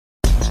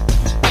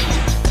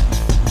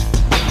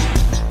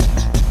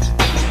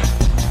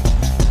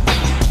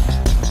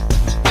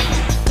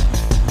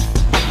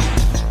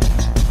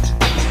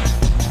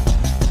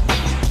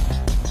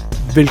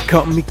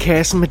Velkommen i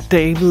Kassen med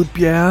David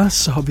Bjerre,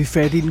 så har vi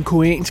fat i den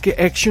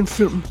koreanske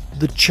actionfilm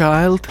The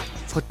Childe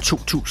fra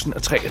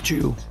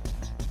 2023.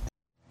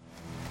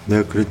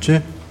 내가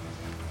그랬지?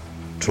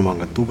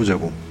 조만간 또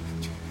보자고.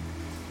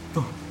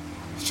 너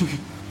저기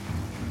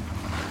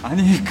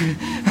아니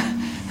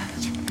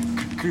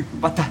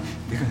맞다.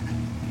 내가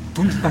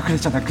돈 준다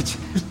그랬잖아, 그치?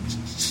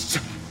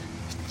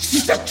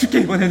 진짜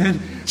줄게 이번에는.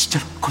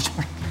 진짜로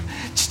거짓말.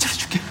 진짜로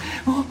줄게.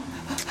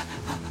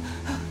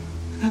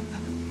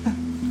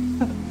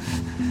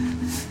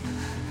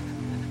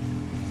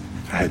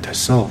 아이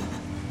됐어.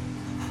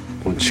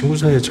 뭔 친구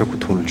사이에 자꾸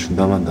돈을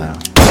준다 만다야.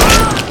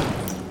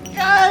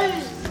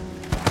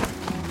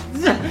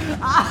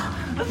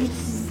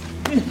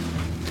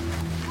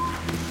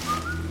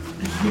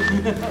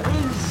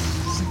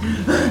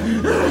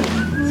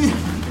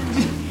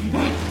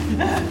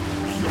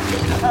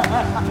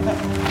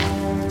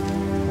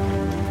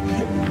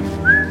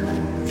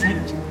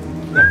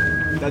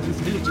 나좀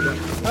살려주라.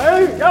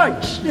 에이,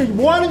 야, 씨,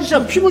 뭐 하는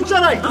짓이야? 피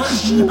묻잖아, 이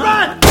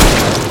씨발!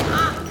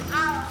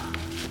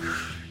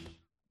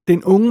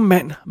 Den unge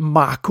mand,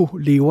 Marco,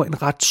 lever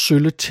en ret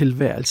sølle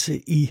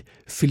tilværelse i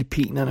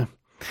Filippinerne.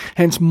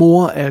 Hans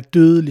mor er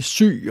dødelig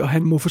syg, og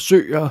han må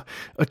forsøge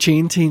at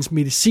tjene til hendes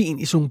medicin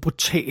i sådan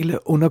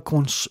brutale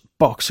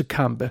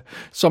undergrundsboksekampe,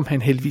 som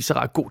han heldigvis er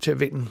ret god til at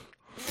vinde.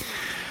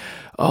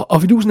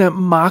 Og vidusen er,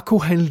 Marco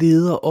han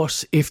leder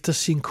også efter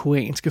sin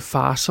koreanske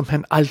far, som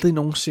han aldrig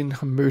nogensinde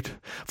har mødt.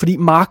 Fordi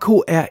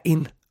Marco er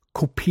en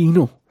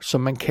kopino,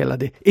 som man kalder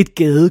det. Et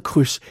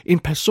gadekryds. En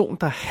person,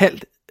 der er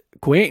halvt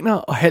koreaner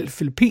og halvt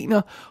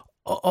filippiner,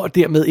 og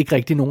dermed ikke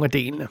rigtig nogen af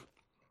delene.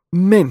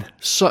 Men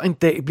så en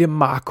dag bliver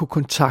Marco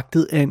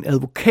kontaktet af en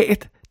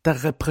advokat,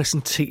 der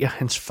repræsenterer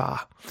hans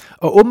far.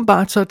 Og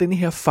åbenbart så er denne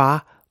her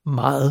far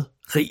meget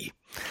rig.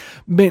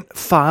 Men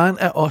faren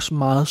er også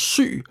meget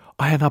syg,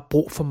 og han har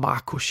brug for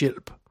Marcos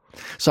hjælp.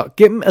 Så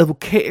gennem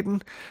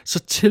advokaten, så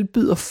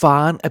tilbyder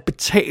faren at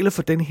betale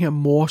for den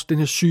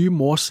her syge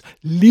mors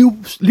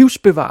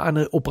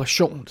livsbevarende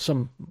operation,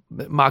 som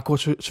Marco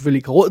selvfølgelig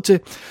ikke har råd til.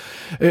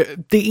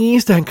 Det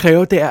eneste han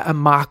kræver, det er, at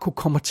Marco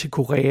kommer til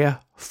Korea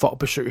for at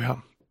besøge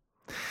ham.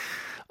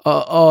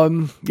 Og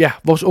ja,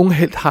 vores unge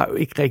helt har jo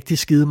ikke rigtig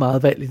skide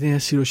meget valg i den her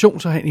situation,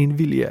 så han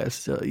indvilliger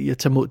altså i at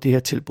tage mod det her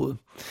tilbud.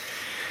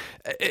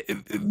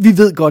 Vi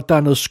ved godt, der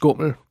er noget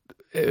skummel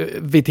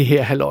ved det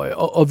her halløj,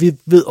 og vi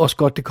ved også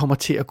godt, det kommer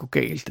til at gå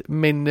galt.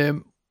 Men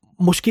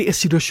måske er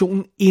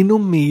situationen endnu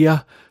mere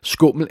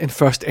skummel end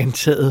først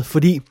antaget,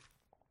 fordi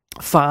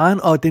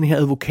faren og den her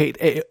advokat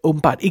er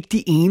åbenbart ikke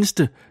de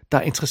eneste, der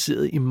er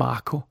interesseret i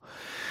Marco.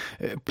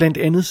 Blandt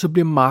andet så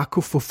bliver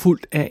Marco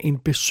forfulgt af en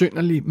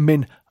besynderlig,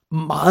 men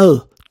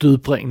meget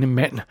dødbringende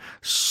mand,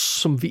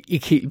 som vi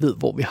ikke helt ved,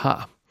 hvor vi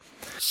har.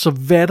 Så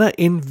hvad der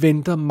end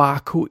venter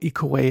Marco i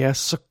Korea,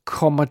 så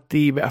kommer det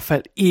i hvert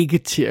fald ikke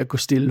til at gå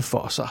stille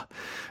for sig.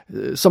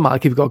 Så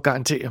meget kan vi godt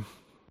garantere.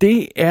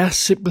 Det er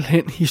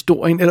simpelthen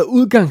historien, eller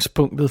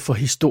udgangspunktet for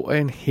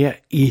historien her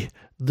i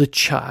The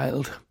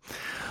Childe.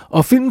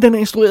 Og filmen den er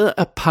instrueret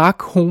af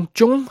Park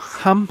Hong-joon.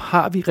 Ham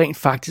har vi rent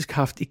faktisk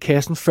haft i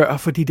kassen før,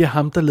 fordi det er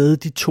ham, der lavede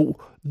de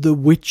 2 The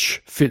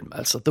Witch-film.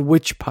 Altså The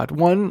Witch Part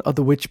 1 og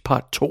The Witch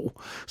Part 2,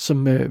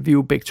 som vi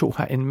jo begge to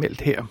har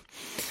anmeldt her.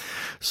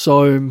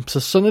 Så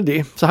sådan er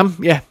det. Så ham,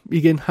 ja,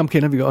 igen, ham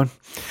kender vi godt.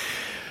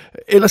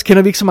 Ellers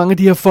kender vi ikke så mange af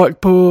de her folk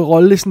på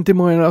rollelisten, det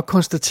må jeg nok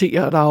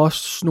konstatere. Der er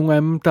også nogle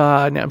af dem,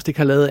 der nærmest ikke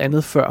har lavet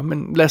andet før,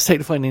 men lad os tage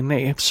det fra en ende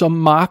af. Som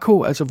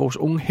Marco, altså vores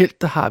unge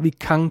helt, der har vi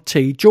Kang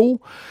Tae-jo,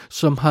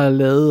 som har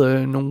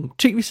lavet nogle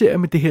tv-serier,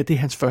 men det her, det er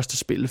hans første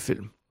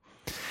spillefilm.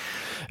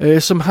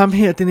 Som ham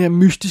her, den her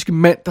mystiske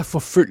mand, der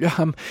forfølger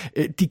ham,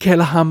 de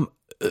kalder ham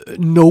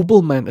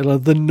Nobleman, eller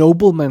The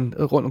Nobleman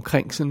rundt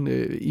omkring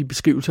sådan, i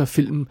beskrivelser af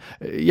filmen.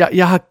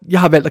 Jeg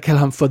har valgt at kalde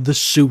ham for The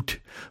Suit,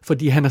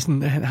 fordi han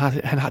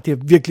har det her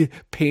virkelig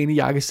pæne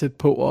jakkesæt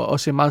på, og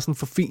ser meget sådan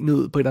forfinet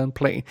ud på et eller andet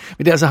plan.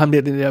 Men det er altså ham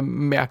der, den der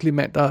mærkelige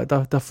mand,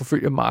 der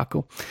forfølger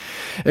Marco.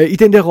 I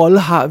den der rolle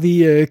har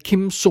vi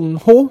Kim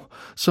Sung-ho,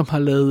 som har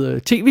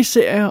lavet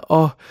tv-serier,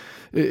 og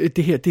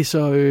det her, det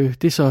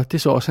er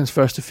så også hans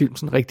første film,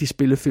 sådan en rigtig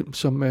spillefilm,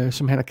 som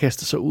han har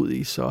kastet sig ud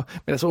i. Så,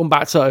 men altså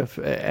åbenbart så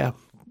er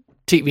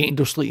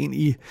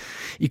tv-industrien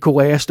i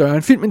Korea større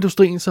end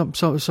filmindustrien,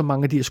 så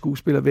mange af de her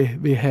skuespillere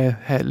vil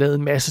have lavet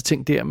en masse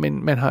ting der,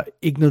 men man har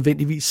ikke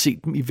nødvendigvis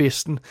set dem i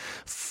Vesten,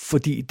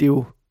 fordi det er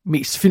jo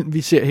mest film,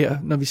 vi ser her.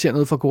 Når vi ser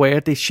noget fra Korea,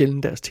 det er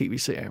sjældent deres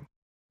tv-serie.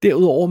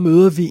 Derudover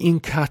møder vi en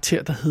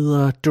karakter, der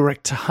hedder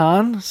Director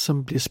Han,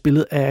 som bliver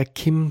spillet af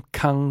Kim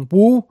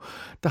Kang-woo,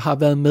 der har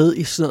været med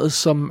i sådan noget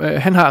som...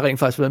 han har rent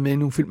faktisk været med i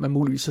nogle film, man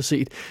muligvis har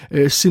set.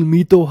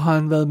 Silmido har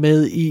han været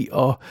med i,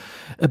 og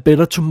A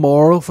Better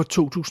Tomorrow fra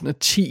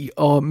 2010,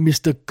 og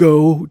Mr.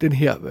 Go, den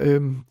her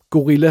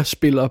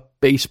gorilla-spiller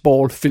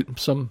baseball-film,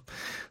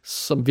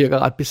 som virker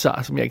ret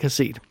bizarre, som jeg ikke har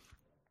set.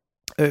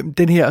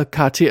 Den her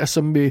karakter,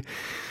 som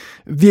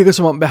virker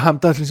som om, at ham,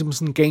 der er ligesom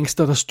sådan en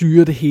gangster, der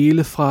styrer det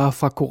hele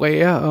fra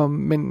Korea,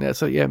 men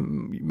altså, ja,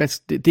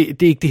 det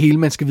er ikke det hele,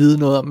 man skal vide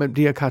noget om, men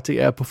det her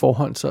karakter er på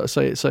forhånd,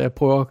 så jeg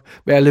prøver at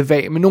være lidt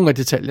vag med nogle af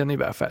detaljerne i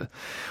hvert fald.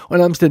 Og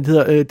en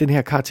omstændighed, den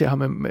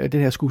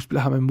her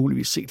skuespiller har man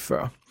muligvis set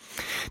før.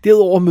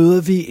 Derudover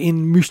møder vi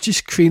en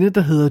mystisk kvinde,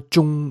 der hedder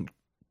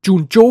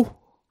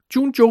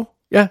Junjo,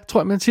 ja, tror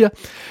jeg, man siger,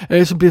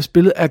 som bliver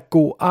spillet af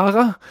Go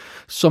Ara,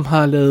 som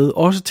har lavet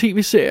også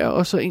tv-serier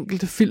og så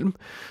enkelte film,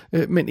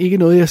 men ikke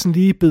noget, jeg sådan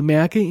lige bed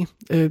mærke i.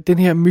 Den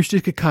her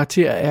mystiske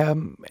karakter er,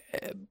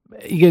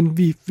 igen,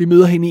 vi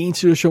møder hende i en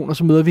situation, og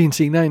så møder vi hende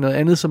senere i noget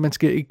andet, så man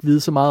skal ikke vide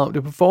så meget om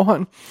det på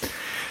forhånd.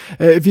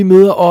 Vi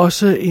møder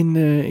også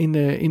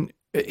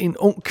en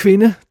ung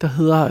kvinde, der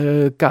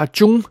hedder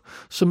Ga-jung,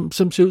 som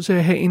ser ud til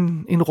at have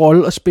en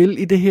rolle at spille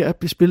i det her,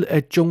 bliver spillet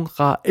af Jung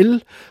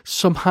Ra-el,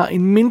 som har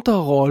en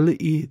mindre rolle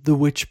i The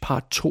Witch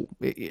Part 2.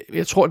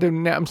 Jeg tror, det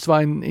nærmest var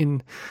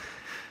en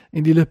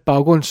lille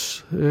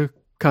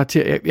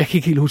baggrundskarakter. Jeg kan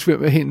ikke helt huske,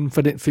 hvem er hende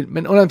for den film,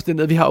 men under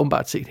omstændighed, vi har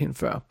åbenbart set hende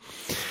før.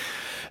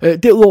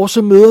 Derudover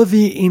så møder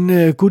vi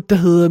en gut, der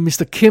hedder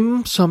Mr.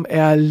 Kim, som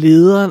er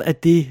lederen af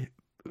det,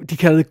 de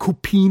kalder det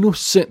Copino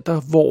Center,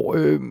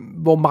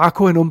 hvor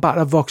Marco han åbenbart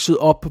er vokset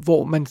op,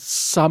 hvor man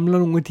samler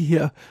nogle af de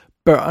her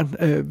børn,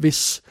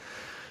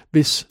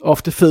 hvis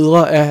ofte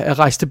fædre er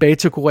rejst tilbage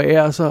til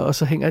Korea, og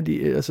så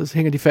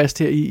hænger de fast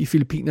her i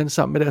Filippinerne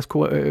sammen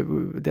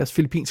med deres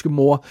filippinske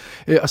mor,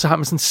 og så har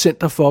man sådan et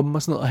center for dem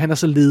og sådan noget, og han er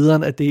så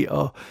lederen af det,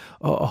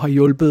 og har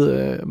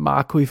hjulpet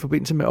Marco i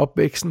forbindelse med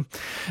opvæksten.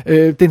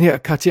 Den her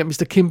karakter,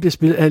 Mr. Kim, bliver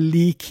spillet af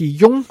Lee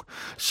Ki-young,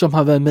 som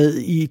har været med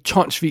i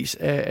tonsvis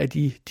af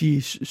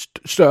de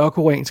større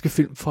koreanske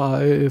film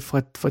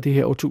fra det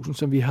her årtusind,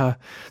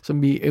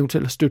 som vi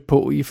eventuelt har stødt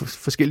på i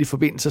forskellige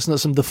forbindelser, sådan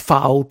noget som The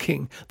Foul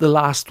King, The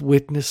Last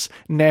Witness,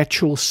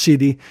 Natural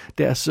City,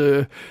 deres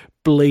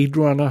Blade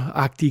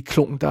Runner-agtige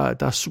klon, der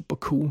er super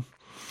cool.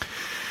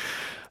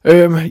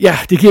 Ja,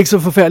 det giver ikke så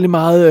forfærdeligt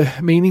meget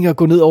mening at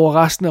gå ned over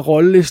resten af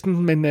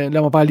rollelisten, men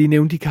lad mig bare lige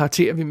nævne de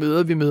karakterer, vi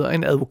møder. Vi møder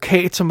en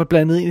advokat, som er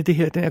blandet ind i det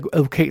her. Den her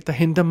advokat, der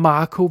henter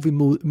Marco. Vi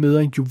møder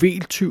en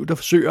juveltyv, der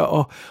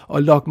forsøger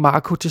at lokke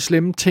Marco til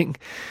slemme ting.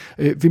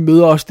 Vi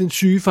møder også den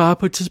syge far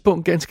på et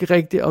tidspunkt, ganske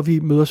rigtigt, og vi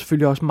møder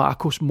selvfølgelig også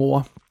Marcos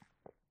mor.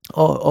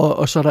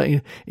 Og så er der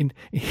en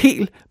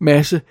hel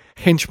masse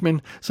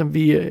henchmen, som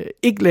vi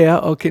ikke lærer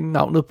at kende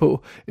navnet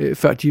på,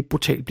 før de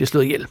brutalt bliver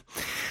slået ihjel.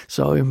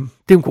 Så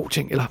det er en god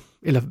ting,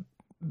 eller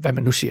hvad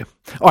man nu siger.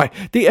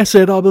 Det er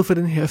setupet for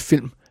den her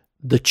film,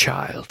 The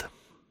Child.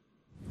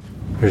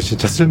 이거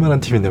진짜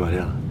쓸만한 팀인데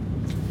말이야.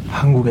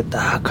 한국에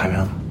딱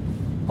가면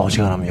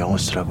어지간하면 영어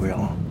쓰라고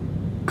영어.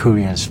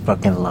 Koreans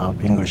fucking love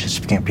English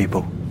speaking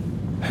people.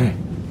 Hey,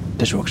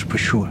 this works for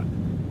sure.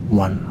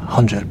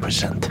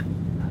 100%.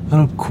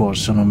 And of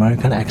course, an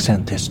American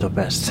accent is the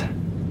best.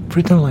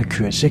 Pretend like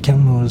you're a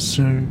second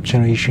third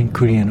generation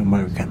Korean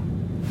American.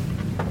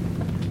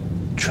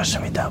 Trust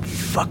me, that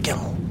fucking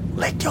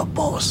like your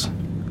boss.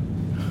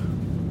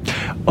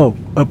 Oh,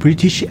 a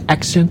British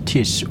accent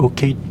is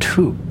okay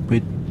too,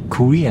 but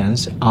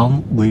Koreans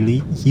aren't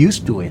really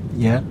used to it,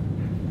 yeah?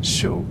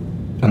 So,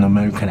 an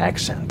American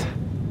accent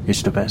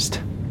is the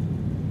best.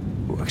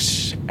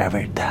 Works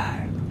every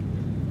time.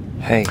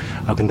 Hey.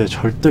 근데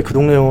절대 그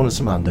동네 영어는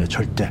쓰면 안 돼.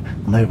 절대.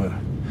 never.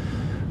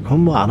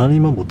 그건 뭐 안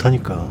하니만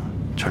못하니까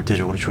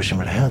절대적으로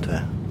조심을 해야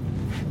돼.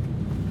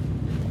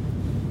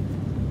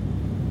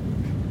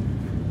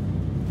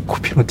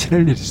 코피만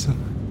티낼 일 있어?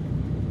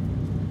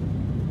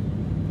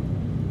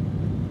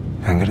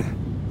 안 그래?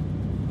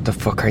 The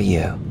fuck are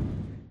you?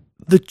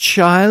 The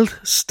Child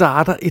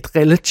starter et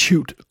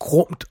relativt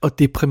grumt og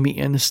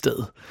deprimerende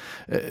sted.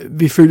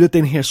 Vi følger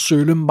den her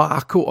sølle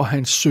Marco og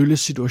hans sølle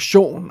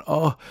situation,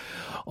 og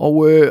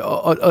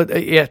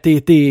ja,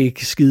 det er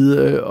ikke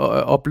skide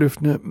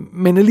opløftende.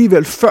 Men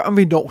alligevel, før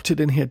vi når til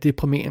den her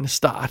deprimerende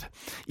start,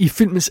 i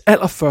filmens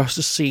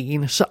allerførste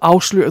scene, så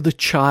afslører The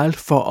Child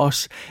for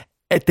os,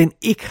 at den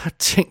ikke har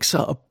tænkt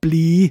sig at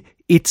blive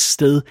et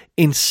sted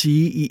end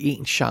sige i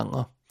en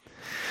genre.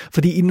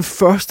 Fordi i den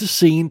første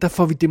scene, der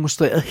får vi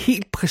demonstreret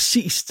helt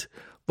præcist,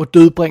 hvor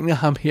dødbringende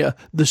ham her,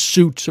 The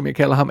Suit, som jeg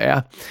kalder ham,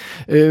 er.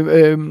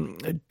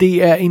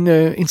 Det er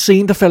en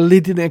scene, der falder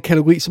lidt i den her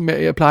kategori, som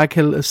jeg plejer at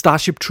kalde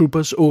Starship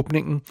Troopers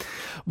åbningen,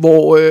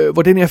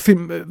 hvor den her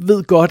film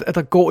ved godt, at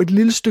der går et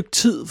lille stykke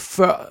tid,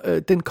 før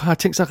den har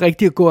tænkt sig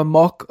rigtig at gå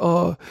amok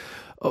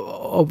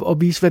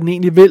og vise, hvad den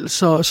egentlig vil,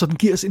 så den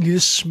giver os en lille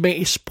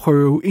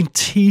smagsprøve, en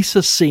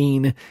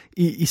teaser-scene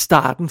i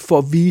starten, for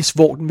at vise,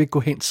 hvor den vil gå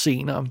hen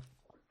senere.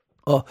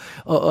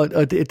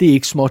 Og det er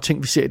ikke små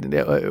ting, vi ser i den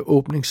der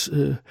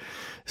åbningsscene,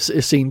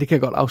 det kan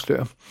jeg godt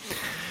afsløre.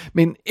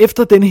 Men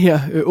efter den her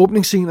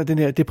åbningsscene og den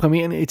her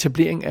deprimerende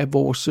etablering af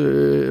vores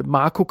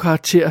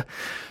Marco-karakter,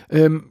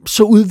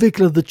 så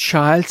udvikler The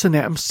Child sig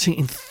nærmest til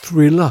en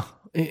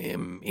thriller,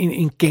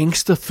 en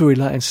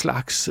gangster-thriller af en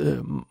slags.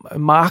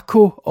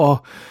 Marco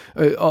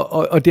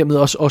og dermed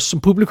også os som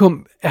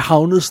publikum er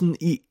havnet sådan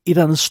i et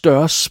eller andet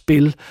større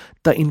spil,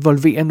 der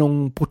involverer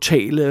nogle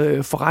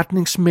brutale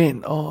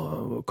forretningsmænd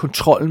og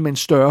kontrollen med en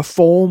større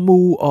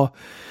formue, og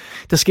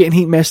der sker en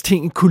hel masse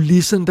ting i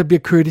kulissen, der bliver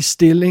kørt i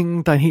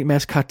stillingen, der er en hel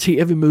masse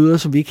karakterer, vi møder,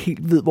 som vi ikke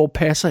helt ved, hvor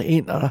passer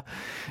ind,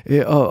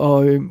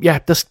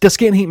 der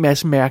sker en hel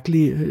masse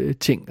mærkelige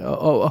ting.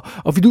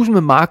 Og fidusen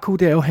med Marco,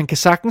 det er jo, at han kan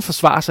sagtens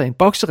forsvare sig i en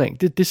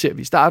boksering, det ser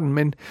vi i starten,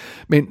 men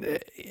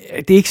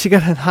det er ikke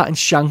sikkert, at han har en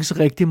chance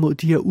rigtig mod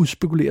de her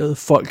udspekulerede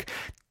folk,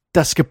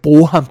 der skal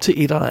bruge ham til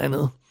et eller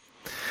andet.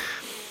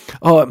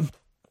 Og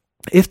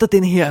efter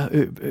den her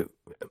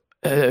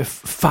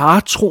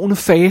faretroende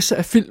fase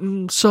af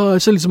filmen,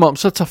 så ligesom om,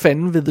 så tager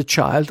fanden ved The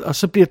Child, og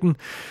så bliver den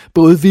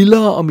både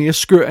vildere og mere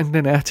skør, end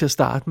den er til at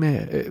starte med.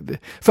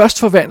 Først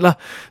forvandler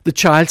The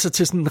Child sig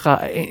til sådan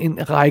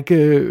en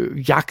række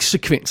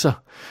jagtsekvenser.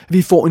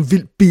 Vi får en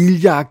vild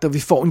biljagt, og vi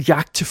får en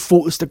jagt til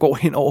fods, der går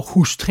hen over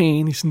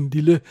hustræen i sådan en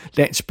lille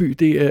landsby.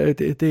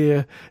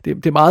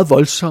 Det er meget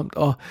voldsomt,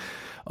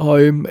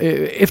 og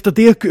efter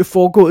det er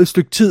foregået et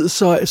stykke tid,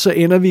 så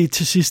ender vi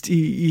til sidst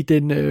i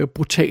den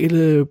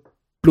brutale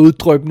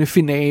bloddrøbende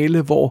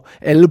finale, hvor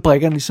alle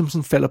brikkerne ligesom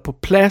sådan falder på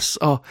plads,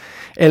 og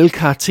alle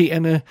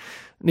karaktererne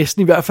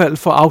næsten i hvert fald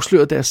får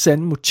afsløret deres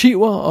sande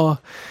motiver,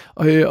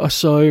 og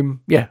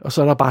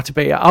så er der bare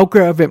tilbage at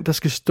afgøre, hvem der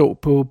skal stå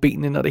på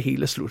benene, når det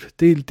hele er slut.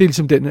 Det er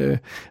ligesom den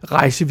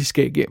rejse, vi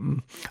skal igennem.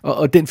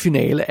 Og den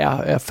finale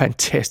er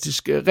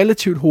fantastisk.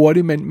 Relativt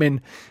hurtig, men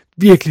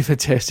virkelig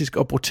fantastisk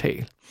og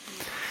brutal.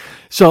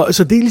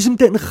 Så det er ligesom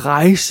den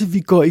rejse, vi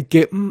går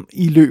igennem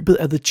i løbet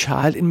af The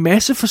Child. En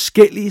masse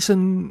forskellige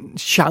sådan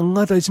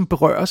genrer, der ligesom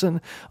berører sig,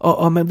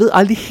 og man ved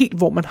aldrig helt,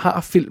 hvor man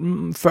har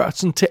filmen før,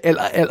 sådan til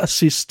aller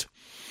sidst.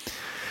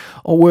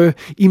 Og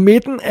i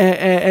midten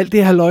af alt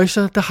det her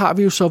løjser, der har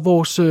vi jo så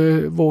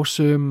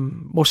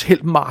vores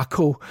helt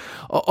Marco.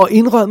 Og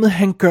indrømmet,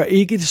 han gør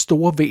ikke det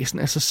store væsen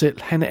af sig selv.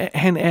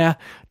 Han er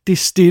det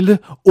stille,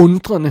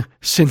 undrende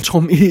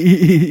centrum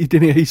i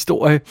den her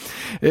historie.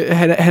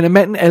 Han er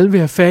manden, alle vil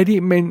have fat i,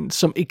 men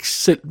som ikke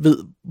selv ved,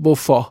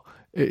 hvorfor.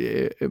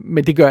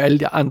 Men det gør alle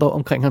de andre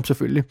omkring ham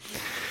selvfølgelig.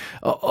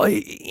 Og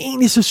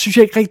egentlig så synes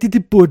jeg ikke rigtigt,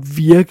 det burde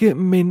virke,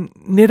 men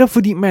netop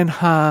fordi man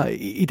har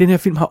i den her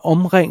film har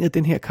omringet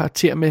den her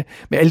karakter med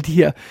alle de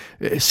her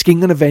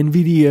skingerne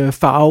vanvittige,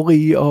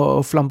 farverige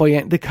og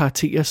flamboyante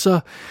karakterer,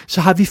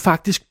 så har vi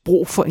faktisk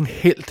brug for en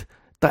helt,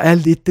 der er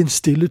lidt den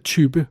stille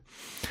type.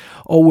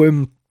 Og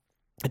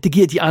det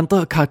giver de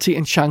andre karakterer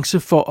en chance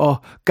for at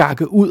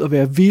gakke ud og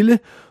være vilde,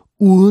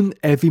 uden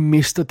at vi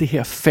mister det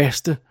her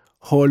faste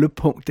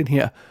holdepunkt, den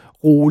her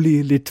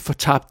rolige, lidt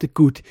fortabte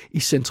gut i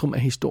centrum af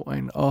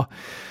historien. Og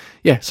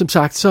ja, som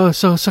sagt,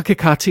 så kan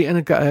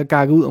karaktererne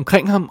gakke ud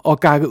omkring ham, og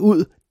gakke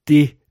ud,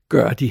 det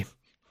gør de.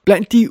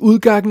 Blandt de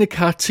udgakkende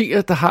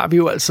karakterer, der har vi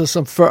jo altså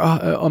som før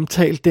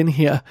omtalt den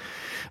her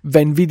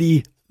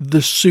vanvittige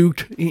The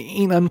Suit,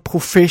 en eller anden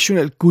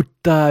professionel gut,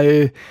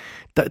 der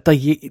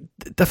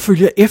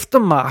følger efter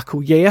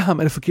Marco, jager ham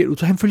er det forkert ud,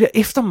 så han følger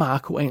efter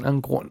Marco af en eller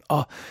anden grund,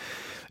 og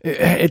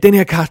den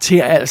her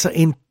karakter er altså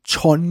en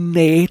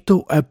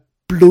tornado af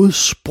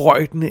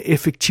blodsprøjtende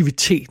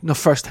effektivitet, når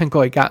først han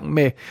går i gang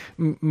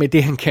med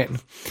det, han kan.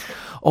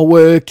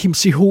 Og Kim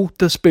Si-ho,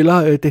 der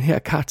spiller den her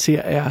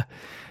karakter,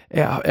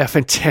 er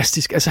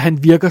fantastisk. Altså,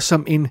 han virker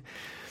som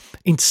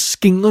en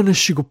skingrende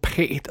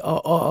psykopat,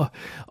 og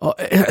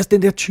altså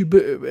den der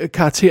type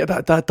karakter,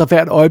 der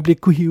hvert øjeblik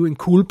kunne hive en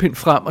kuglepind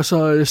frem, og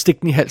så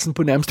stikke den i halsen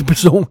på nærmeste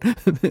person.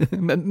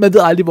 man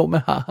ved aldrig, hvor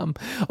man har ham.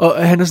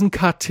 Og han er sådan en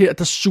karakter,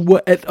 der suger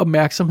alt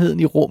opmærksomheden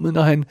i rummet,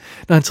 når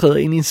han træder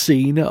ind i en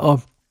scene,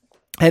 og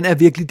han er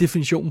virkelig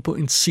definitionen på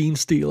en scene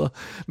stealer,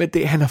 men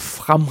han er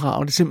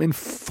fremragende, det er simpelthen en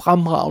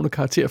fremragende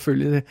karakter at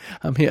følge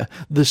ham her,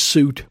 The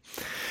Suit.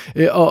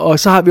 Og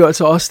så har vi jo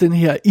altså også den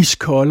her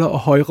iskolde og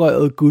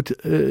højrøgede gut,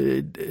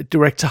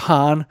 Director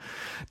Han,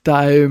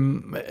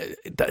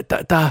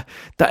 der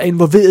er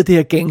involveret i det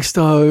her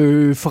gangster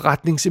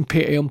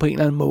forretningsimperium på en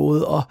eller anden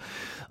måde,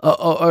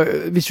 og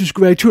hvis vi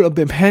skulle være i tvivl om,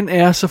 hvem han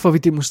er, så får vi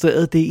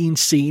demonstreret det i en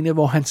scene,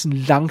 hvor han sådan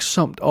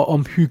langsomt og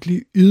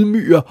omhyggeligt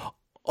ydmyger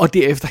og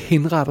derefter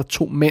henretter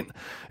 2 mænd,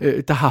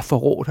 der har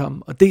forrådt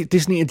ham. Og det er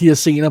sådan en af de her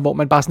scener, hvor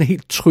man bare sådan er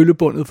helt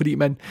tryllebundet,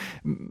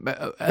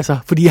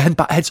 fordi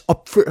hans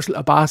opførsel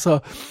er bare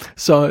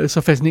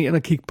så fascinerende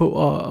at kigge på,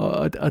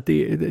 og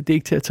det er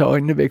ikke til at tage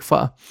øjnene væk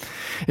fra.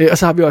 Og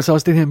så har vi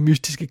også den her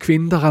mystiske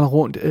kvinde, der render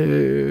rundt,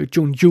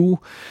 Jun-Yu,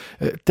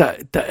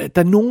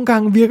 der nogle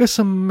gange virker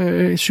som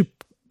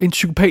en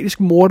psykopatisk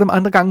morder,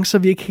 andre gange så er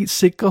vi ikke helt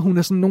sikre. Hun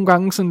er sådan nogle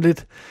gange sådan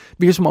lidt,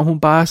 virker som om hun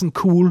bare er sådan en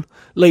cool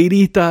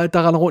lady,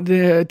 der render rundt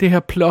i det her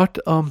plot,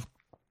 og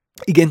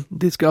igen,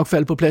 det skal nok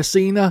falde på plads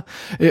senere.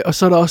 Og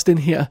så er der også den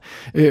her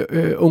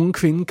unge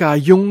kvinde, Gar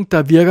Jung,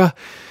 der virker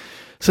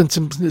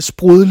sådan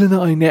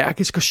sprudlende og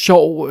energisk og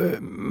sjov,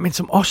 men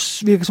som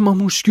også virker som om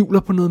hun skjuler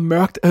på noget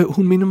mørkt.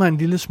 Hun minder mig en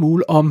lille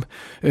smule om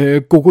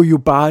Gogo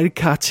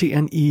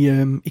Yubari-karakteren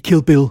i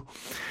Kill Bill.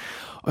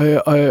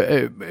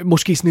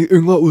 Måske sådan en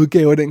yngre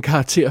udgave af den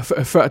karakter,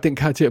 før den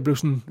karakter blev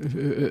sådan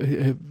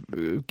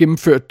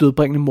gennemført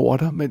dødbringende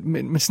morder.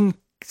 Men sådan,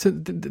 så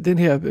den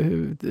her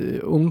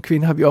unge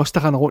kvinde har vi også,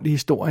 der render rundt i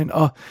historien.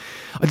 Og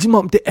ligesom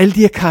om det er alle de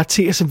her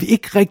karakterer, som vi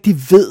ikke rigtig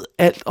ved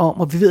alt om,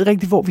 og vi ved ikke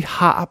rigtig, hvor vi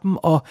har dem,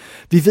 og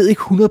vi ved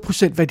ikke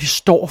 100% hvad de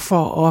står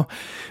for.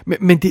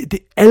 Men det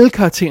alle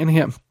karaktererne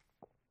her,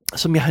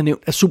 som jeg har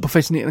nævnt, er super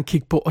fascinerende at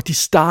kigge på, og de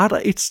starter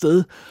et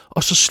sted,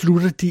 og så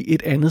slutter de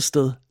et andet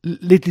sted.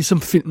 Lidt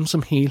ligesom filmen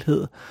som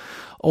helhed.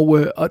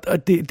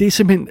 Og det er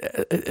simpelthen,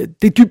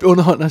 det er dybt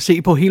underholdende at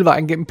se på hele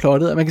vejen gennem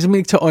plottet, at man kan simpelthen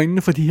ikke tage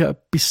øjnene for de her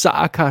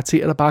bizarre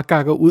karakterer, der bare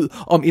gakker ud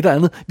om et eller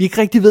andet, vi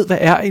ikke rigtig ved, hvad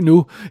er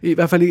endnu, i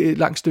hvert fald et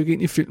langt stykke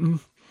ind i filmen.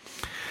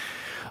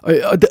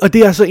 Og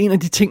det er altså en af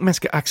de ting, man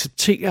skal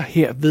acceptere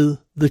her ved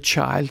The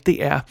Child,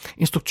 det er,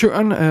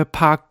 instruktøren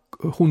Park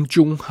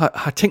Hoon-jung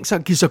har tænkt sig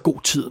at give sig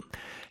god tid.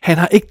 Han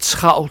har ikke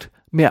travlt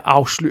med at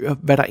afsløre,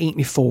 hvad der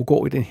egentlig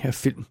foregår i den her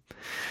film.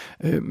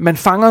 Man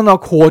fanger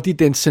nok hurtigt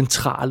den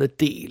centrale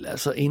del,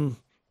 altså en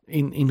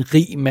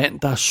rig mand,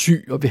 der er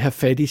syg og vil have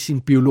fat i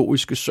sin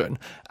biologiske søn.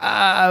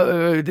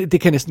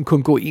 Det kan næsten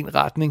kun gå i en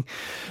retning.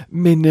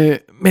 Men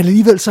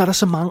alligevel så er der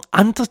så mange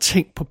andre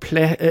ting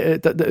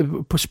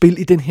på spil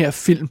i den her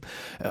film.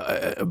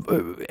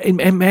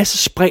 En masse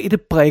spredte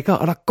brikker,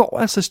 og der går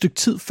altså et stykke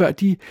tid, før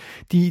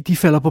de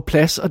falder på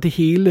plads, og det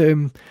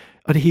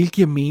hele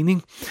giver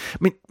mening.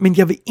 Men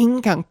jeg vil ikke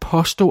engang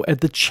påstå, at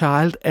The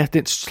Child er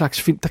den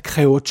slags film, der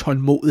kræver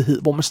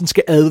tålmodighed, hvor man sådan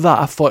skal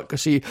advare folk og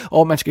sige,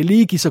 man skal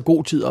lige give sig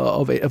god tid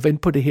og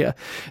vente på det her.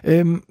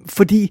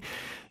 Fordi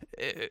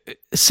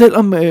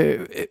selvom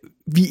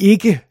vi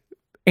ikke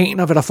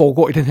aner, hvad der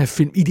foregår i den her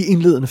film, i de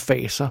indledende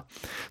faser,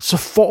 så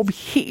får vi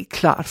helt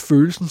klart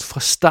følelsen fra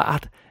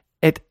start,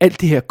 at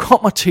alt det her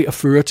kommer til at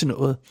føre til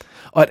noget,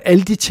 og at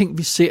alle de ting,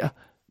 vi ser,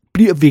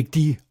 bliver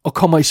vigtige og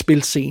kommer i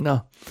spil senere.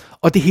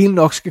 Og det hele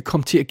nok skal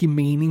komme til at give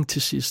mening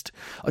til sidst.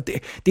 Og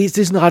det er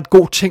sådan en ret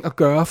god ting at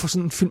gøre for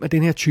sådan en film af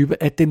den her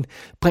type, at den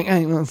bringer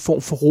en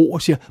form for ro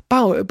og siger,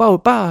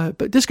 bare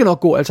det skal nok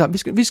gå alt sammen.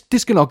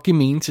 Det skal nok give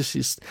mening til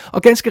sidst.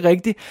 Og ganske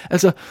rigtigt,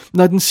 altså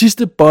når den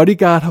sidste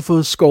bodyguard har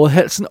fået skåret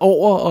halsen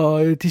over,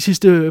 og de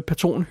sidste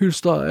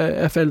patronhylster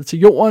er faldet til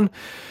jorden,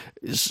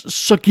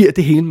 så giver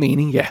det hele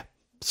mening, ja.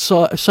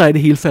 Så er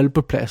det hele faldet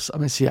på plads, og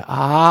man siger,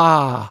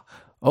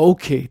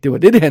 okay, det var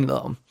det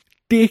handlede om.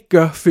 Det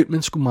gør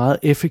filmen sgu meget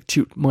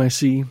effektivt, må jeg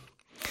sige.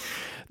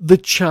 The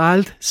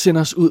Child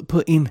sender os ud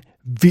på en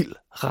vild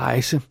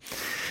rejse.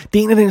 Det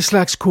er en af den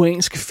slags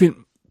koreanske film,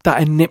 der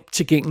er nemt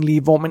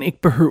tilgængelige, hvor man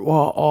ikke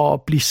behøver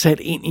at blive sat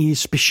ind i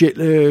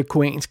specielle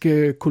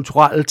koreanske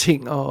kulturelle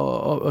ting,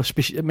 og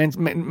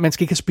man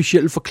skal ikke have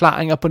specielle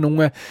forklaringer på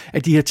nogle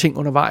af de her ting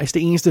undervejs.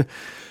 Det eneste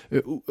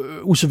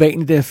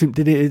usædvanlige i den her film,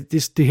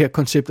 det her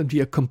koncept om de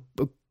her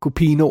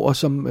kopinoer,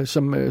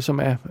 som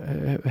er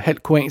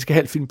halvt koreanske,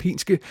 halvt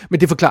filippinske, men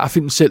det forklarer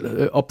filmen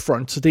selv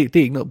upfront, så det er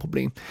ikke noget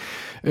problem.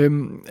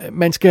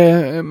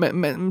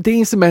 Det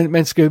eneste,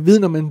 man skal vide,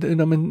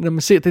 når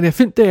man ser den her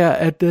film, det er,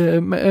 at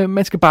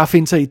man skal bare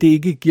finde sig i, det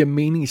ikke giver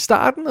mening i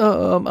starten,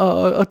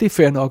 og det er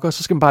fair nok, og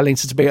så skal man bare læne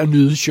sig tilbage og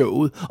nyde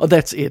showet, og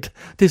that's it.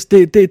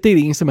 Det er det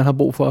eneste, man har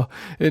brug for,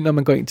 når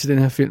man går ind til den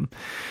her film.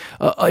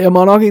 Og jeg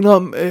må nok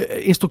indrømme,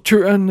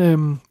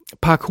 instruktøren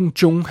Park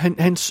Hoon-jung,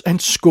 han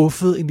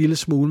skuffede en lille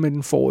smule med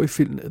den forrige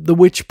film. The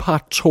Witch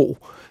Part 2,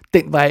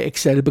 den var jeg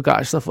ikke særlig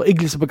begejstret for. Ikke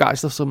lige så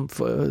begejstret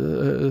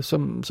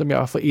som jeg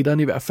var for etteren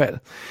i hvert fald.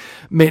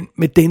 Men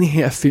med denne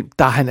her film,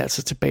 der er han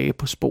altså tilbage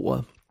på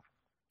sporet.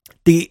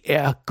 Det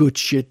er good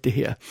shit, det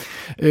her.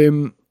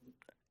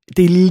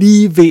 Det er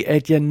lige ved,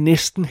 at jeg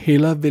næsten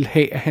hellere vil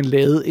have, at han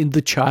lavede en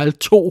The Child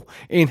 2,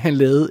 end han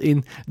lavede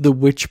en The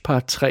Witch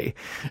Part 3.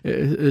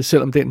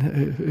 Selvom den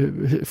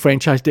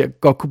franchise der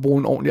godt kunne bruge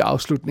en ordentlig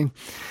afslutning.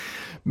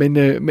 Men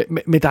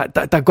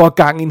der går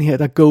gang i den her,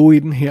 der går i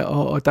den her,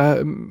 og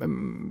der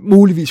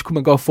muligvis kunne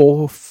man godt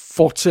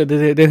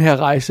fortsætte den her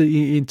rejse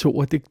i en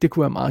toer. Det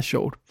kunne være meget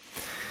sjovt.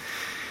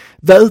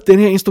 Hvad den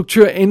her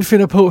instruktør end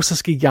finder på, så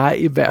skal jeg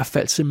i hvert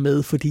fald se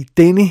med, fordi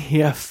denne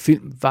her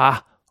film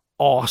var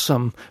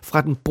awesome.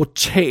 Fra den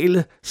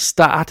brutale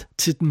start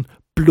til den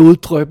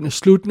bloddrøbende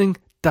slutning,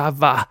 der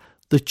var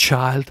The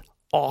Child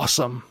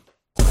awesome.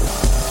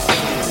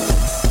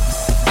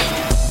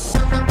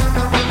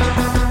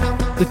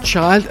 The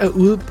Child er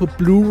ude på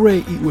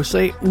Blu-ray i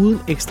USA uden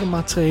ekstra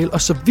materiale,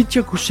 og så vidt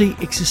jeg kunne se,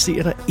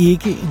 eksisterer der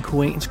ikke en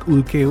koreansk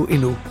udgave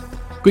endnu.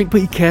 Gå ind på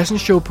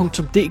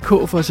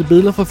ikassenshow.dk for at se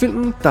billeder fra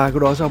filmen. Der kan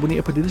du også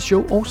abonnere på dette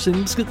show og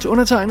sende besked til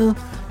undertegnet.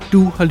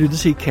 Du har lyttet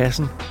til I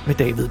Kassen med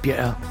David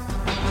Bjerre.